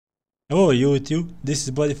Hello YouTube, this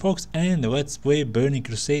is Bloody Fox and let's play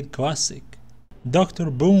Burningcrusade Classic.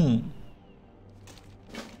 Dr. Boom!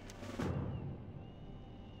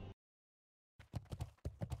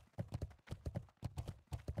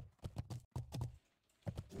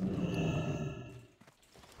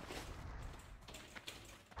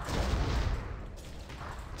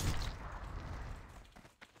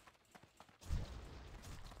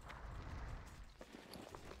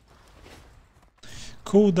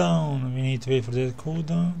 Cooldown, we need to wait for that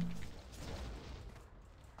cooldown.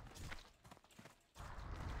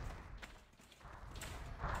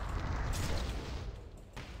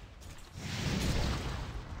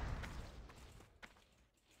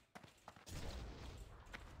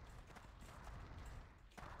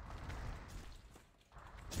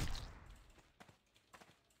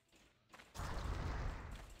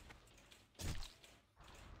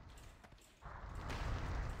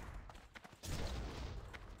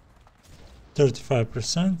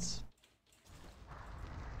 %35%.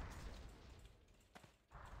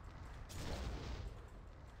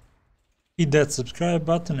 Hit that subscribe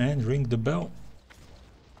button and ring the bell.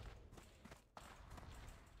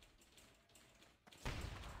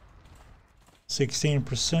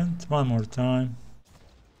 %16%. One more time.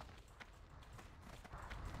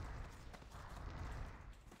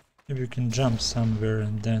 Maybe you can jump somewhere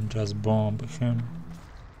and then just bomb him.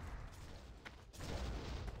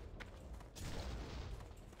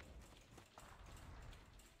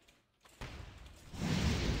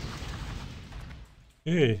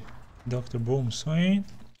 Hey, Dr. Boom Swing.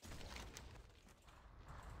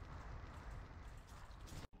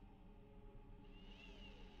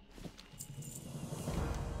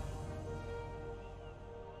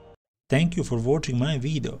 Thank you for watching my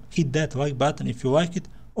video. Hit that like button if you like it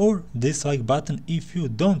or dislike button if you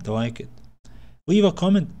don't like it. Leave a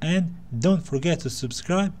comment and don't forget to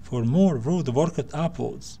subscribe for more World of Warcraft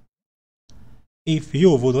uploads. If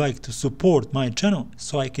you would like to support my channel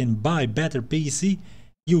so I can buy better PC,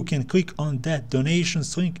 you can click on that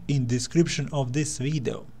donations link in description of this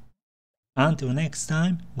video. Until next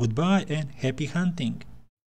time, goodbye and happy hunting!